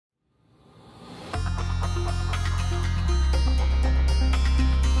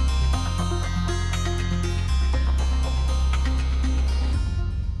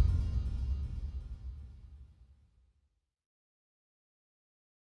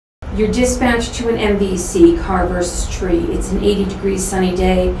You're dispatched to an MVC, car versus tree. It's an 80-degree sunny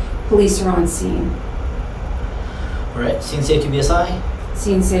day. Police are on scene. All right, scene safe to BSI.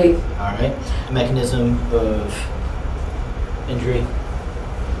 Scene safe. All right, mechanism of injury.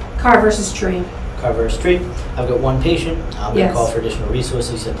 Car versus tree. Car versus tree. I've got one patient. I'm going to Yes. call for additional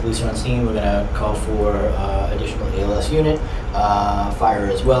resources. You said police are on scene. We're going to call for additional ALS unit, fire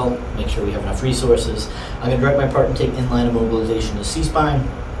as well. Make sure we have enough resources. I'm going to direct my partner to take inline immobilization to C-spine.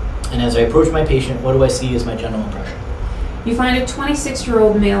 And as I approach my patient, what do I see as my general impression? You find a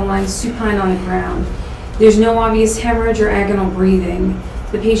 26-year-old male lying supine on the ground. There's no obvious hemorrhage or agonal breathing.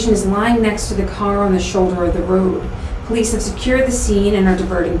 The patient is lying next to the car on the shoulder of the road. Police have secured the scene and are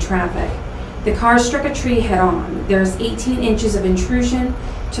diverting traffic. The car struck a tree head-on. There's 18 inches of intrusion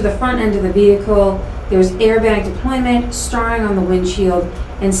to the front end of the vehicle. There's airbag deployment, starring on the windshield,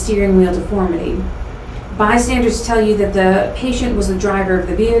 and steering wheel deformity. Bystanders tell you that the patient was the driver of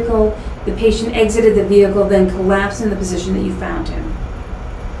the vehicle. The patient exited the vehicle, then collapsed in the position that you found him.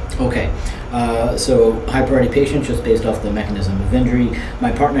 Okay, so high priority patient just based off the mechanism of injury.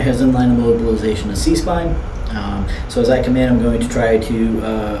 My partner has inline immobilization of C-spine. So as I come in, I'm going to try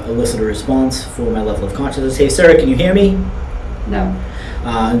to elicit a response for my level of consciousness. Hey, sir, can you hear me? No.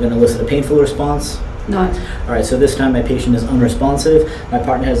 I'm going to elicit a painful response. None. All right, so this time my patient is unresponsive. My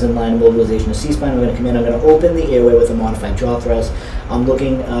partner has inline immobilization of C-spine. I'm going to come in. I'm going to open the airway with a modified jaw thrust. I'm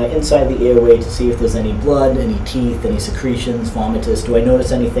looking inside the airway to see if there's any blood, any teeth, any secretions, vomitus. Do I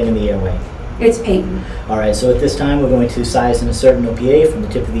notice anything in the airway? It's patent. All right, so at this time we're going to size and insert an OPA from the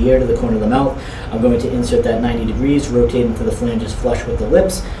tip of the ear to the corner of the mouth. I'm going to insert that 90 degrees, rotate into the flanges flush with the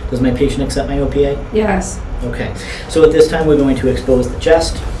lips. Does my patient accept my OPA? Yes. Okay, so at this time we're going to expose the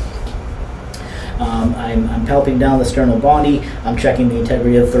chest. I'm palping down the sternal body. I'm checking the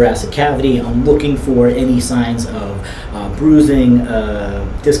integrity of the thoracic cavity. I'm looking for any signs of bruising,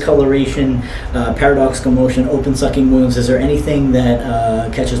 discoloration, paradoxical motion, open sucking wounds. Is there anything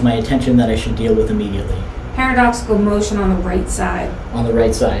that catches my attention that I should deal with immediately? Paradoxical motion on the right side. On the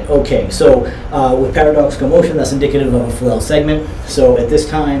right side. Okay, so with paradoxical motion, that's indicative of a flail segment. So at this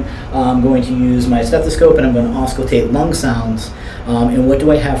time, I'm going to use my stethoscope and I'm going to auscultate lung sounds. And what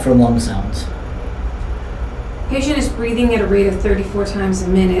do I have for lung sounds? Patient is breathing at a rate of 34 times a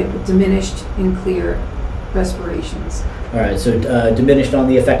minute with diminished and clear respirations. All right, so diminished on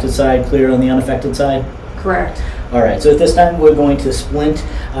the affected side, clear on the unaffected side? Correct. All right, so at this time we're going to splint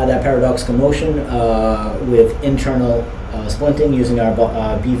that paradoxical motion with internal splinting using our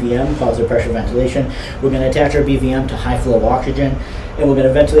BVM, positive pressure ventilation. We're going to attach our BVM to high flow oxygen, and we're going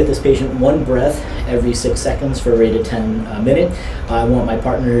to ventilate this patient one breath every 6 seconds for a rate of 10 a minute. I want my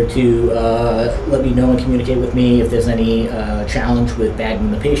partner to let me know and communicate with me if there's any challenge with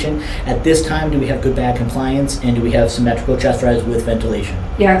bagging the patient. At this time, do we have good bag compliance, and do we have symmetrical chest rise with ventilation?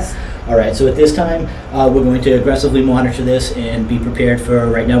 Yes. All right, so at this time, we're going to aggressively monitor this and be prepared for,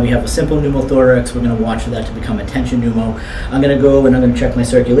 right now we have a simple pneumothorax. We're going to watch for that to become a tension pneumo. I'm going to go and I'm going to check my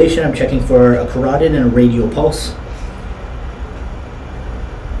circulation. I'm checking for a carotid and a radial pulse.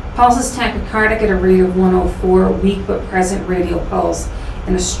 Pulse is tachycardic at a rate of 104, weak but present radial pulse,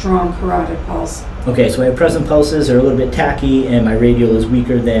 and a strong carotid pulse. Okay, so my present pulses are a little bit tachy and my radial is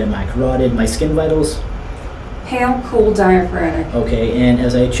weaker than my carotid. My skin vitals? Pale, cool, diaphoretic. Okay, and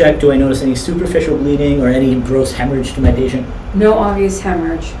as I check, do I notice any superficial bleeding or any gross hemorrhage to my patient? No obvious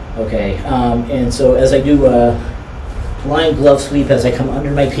hemorrhage. Okay, and so as I do blind glove sweep as I come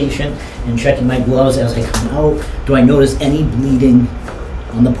under my patient and checking my gloves as I come out, do I notice any bleeding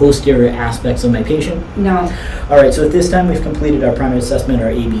on the posterior aspects of my patient? No. All right, so at this time we've completed our primary assessment, our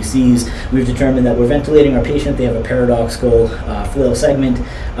ABCs. We've determined that we're ventilating our patient. They have a paradoxical flail segment.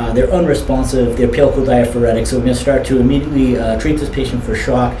 They're unresponsive. They're pale, cool, diaphoretic. So we're going to start to immediately treat this patient for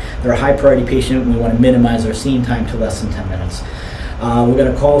shock. They're a high priority patient. We want to minimize our scene time to less than 10 minutes. We're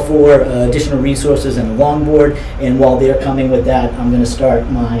going to call for additional resources and a longboard, and while they're coming with that, I'm going to start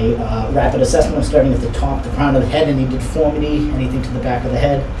my rapid assessment. I'm starting at the top, the crown of the head. Any deformity, anything to the back of the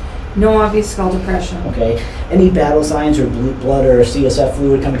head? No obvious skull depression. Okay. Any battle signs or blood or CSF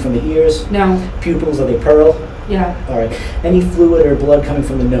fluid coming from the ears? No. Pupils, are they pearl? Yeah. All right. Any fluid or blood coming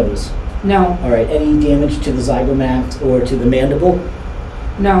from the nose? No. All right. Any damage to the zygomatic or to the mandible?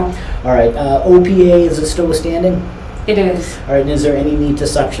 No. All right. OPA, is it still withstanding? It is. All right, and is there any need to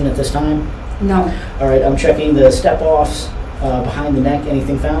suction at this time? No. All right, I'm checking the step-offs behind the neck.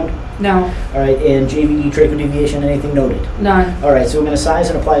 Anything found? No. All right, and JVD tracheal deviation, anything noted? None. All right, so we're going to size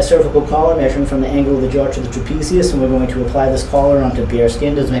and apply a cervical collar, measuring from the angle of the jaw to the trapezius, and we're going to apply this collar onto bare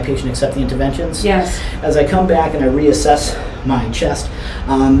skin. Does my patient accept the interventions? Yes. As I come back and I reassess my chest,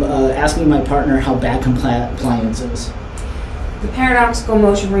 I'm asking my partner how bad compliance is. The paradoxical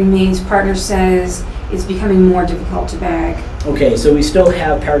motion remains. Partner says it's becoming more difficult to bag. Okay, so we still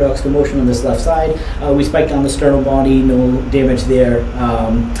have paradoxical motion on this left side. We spiked down the sternal body, no damage there.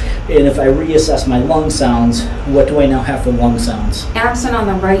 And if I reassess my lung sounds, what do I now have for lung sounds? Absent on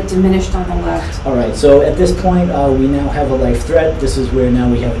the right, diminished on the left. All right, so at this point, we now have a life threat. This is where now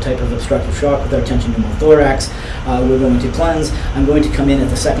we have a type of obstructive shock with our tension pneumothorax. We're going to cleanse. I'm going to come in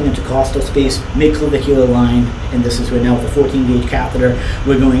at the second intercostal space, mid-clavicular line, and this is where now with a 14-gauge catheter,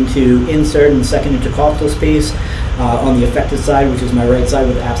 we're going to insert in the second intercostal space on the affected side, which is my right side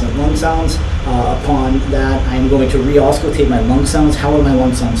with absent lung sounds. Upon that, I'm going to re-auscultate my lung sounds. How are my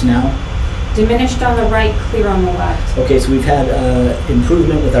lung sounds now? Diminished on the right, clear on the left. Okay, so we've had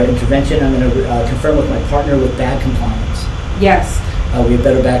improvement with our intervention. I'm going to confirm with my partner with bag compliance. Yes. We have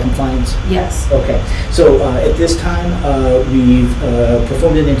better bag compliance? Yes. Okay, so at this time, we've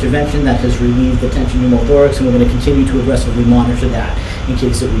performed an intervention that has relieved the tension pneumothorax, and we're going to continue to aggressively monitor that in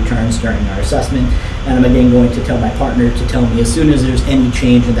case it returns during our assessment. And I'm again going to tell my partner to tell me as soon as there's any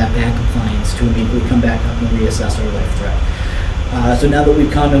change in that bag compliance to immediately come back up and reassess our life threat. So now that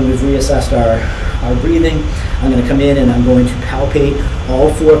we've come and we've reassessed our breathing, I'm going to come in and I'm going to palpate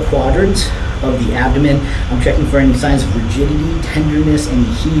all 4 quadrants of the abdomen. I'm checking for any signs of rigidity, tenderness, any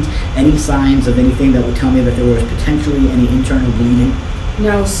heat, any signs of anything that would tell me that there was potentially any internal bleeding.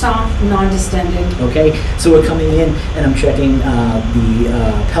 No, soft, non-distended. Okay, so we're coming in and I'm checking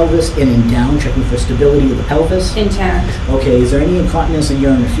the pelvis in and down, checking for stability of the pelvis. Intact. Okay, is there any incontinence of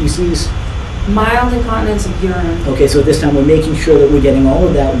urine or feces? Mild incontinence of urine. Okay, so at this time we're making sure that we're getting all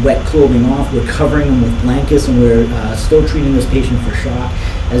of that wet clothing off. We're covering them with blankets, and we're still treating this patient for shock,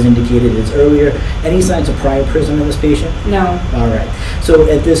 as indicated as earlier. Any signs of priapism in this patient? No. All right. So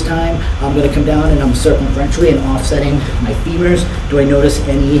at this time, I'm going to come down and I'm circumferentially and offsetting my femurs. Do I notice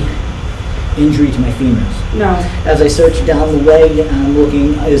any injury to my femurs? No. As I search down the leg, I'm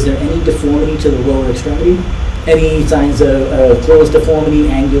looking, is there any deformity to the lower extremity? Any signs of closed deformity,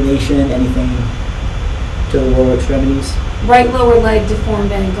 angulation, anything to the lower extremities? Right lower leg,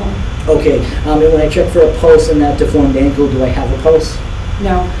 deformed ankle. Okay, and when I check for a pulse in that deformed ankle, do I have a pulse?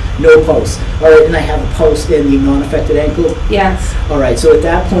 No. No pulse. All right, and I have a pulse in the non-affected ankle? Yes. All right, so at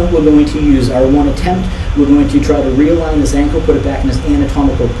that point, we're going to use our one attempt. We're going to try to realign this ankle, put it back in its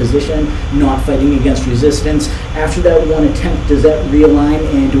anatomical position, not fighting against resistance. After that one attempt, does that realign,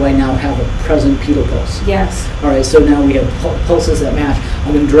 and do I now have a present pedal pulse? Yes. All right, so now we have pulses that match.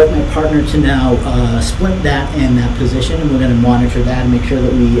 I'm going to direct my partner to now splint that in that position, and we're going to monitor that and make sure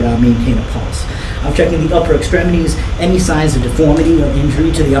that we maintain a pulse. I'm checking the upper extremities, any signs of deformity or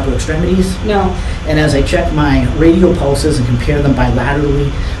injury to the upper extremities. No. And as I check my radial pulses and compare them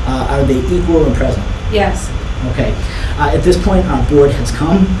bilaterally, are they equal and present? Yes. Okay. At this point, our board has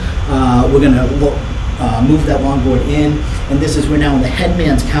come. We're going to move that longboard in, and this is where now in the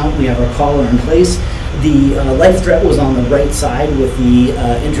headman's count, we have our collar in place. The life threat was on the right side with the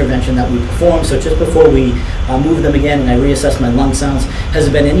intervention that we performed. So just before we move them again and I reassess my lung sounds,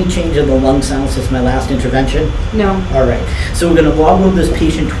 has there been any change in the lung sounds since my last intervention? No. All right. So we're going to log move this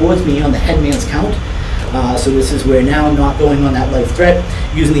patient towards me on the headman's count. So this is where now not going on that life threat,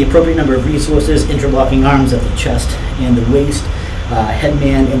 using the appropriate number of resources, interlocking arms at the chest and the waist,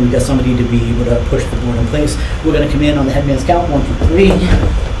 headman, and we've got somebody to be able to push the board in place. We're going to come in on the headman's count, 1, 2, 3.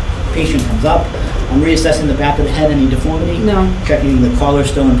 Patient comes up. I'm reassessing the back of the head, any deformity? No. Checking the collar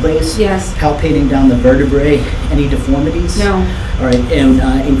still in place? Yes. Palpating down the vertebrae, any deformities? No. All right, and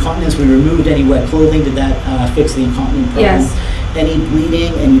incontinence, we removed any wet clothing. Did that fix the incontinent problem? Yes. Any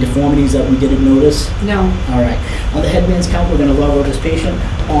bleeding, any deformities that we didn't notice? No. All right. On the headman's count, we're going to lower this patient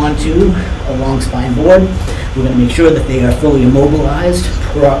onto a long spine board. We're going to make sure that they are fully immobilized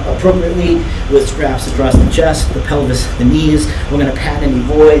appropriately with straps across the chest, the pelvis, the knees. We're going to pat any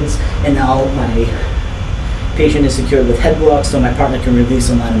voids, and now my patient is secured with head blocks so my partner can release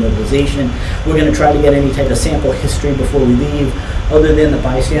a line of mobilization. We're going to try to get any type of sample history before we leave. Other than the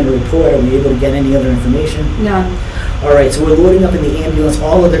bystander report, are we able to get any other information? None. All right, so we're loading up in the ambulance.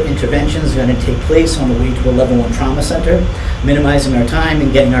 All other interventions are going to take place on the way to a level 1 trauma center, minimizing our time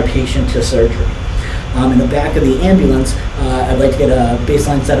and getting our patient to surgery. In the back of the ambulance, I'd like to get a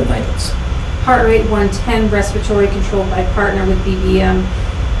baseline set of vitals. Heart rate 110, respiratory controlled by partner with BVM.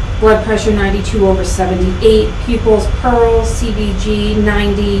 Blood pressure 92/78, pupils pearl, CBG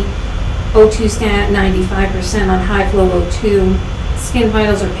 90, O2 stat 95% on high flow O2. Skin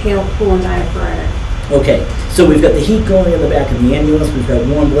vitals are pale, cool, and diaphoretic. Okay, so we've got the heat going in the back of the ambulance. We've got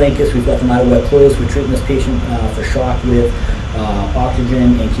warm blankets. We've got them out of wet clothes. We're treating this patient for shock with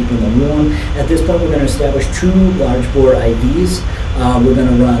oxygen and keeping them warm. At this point, we're going to establish 2 large bore IVs. We're going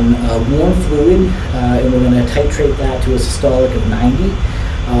to run warm fluid, and we're going to titrate that to a systolic of 90.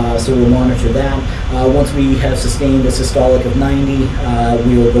 So we'll monitor that. Once we have sustained a systolic of 90,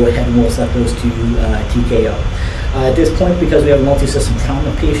 we will go ahead and we'll set those to TKO. At this point, because we have a multi-system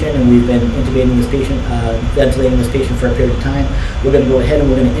trauma patient and we've been intubating this patient, ventilating this patient for a period of time, we're going to go ahead and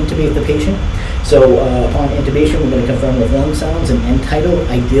we're going to intubate the patient. So upon intubation, we're going to confirm with lung sounds and end tidal.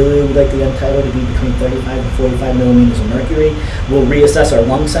 Ideally, we'd like the end tidal to be between 35 and 45 millimeters of mercury. We'll reassess our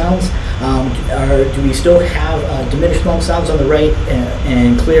lung sounds. Do we still have diminished lung sounds on the right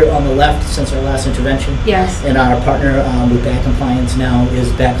and clear on the left since our last intervention? Yes. And our partner with back compliance now,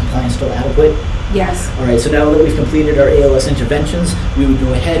 is back compliance still adequate? Yes. All right, so now that we've completed our ALS interventions, we would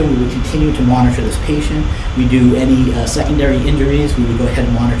go ahead and we would continue to monitor this patient. We do any secondary injuries, we would go ahead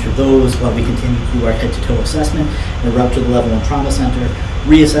and monitor those while we continue to do our head-to-toe assessment and route to the level 1 trauma center,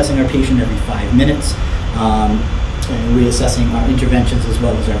 reassessing our patient every 5 minutes, and reassessing our interventions as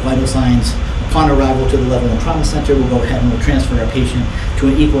well as our vital signs. Upon arrival to the level 1 trauma center, we'll go ahead and we'll transfer our patient to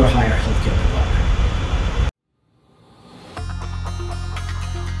an equal or higher healthcare provider.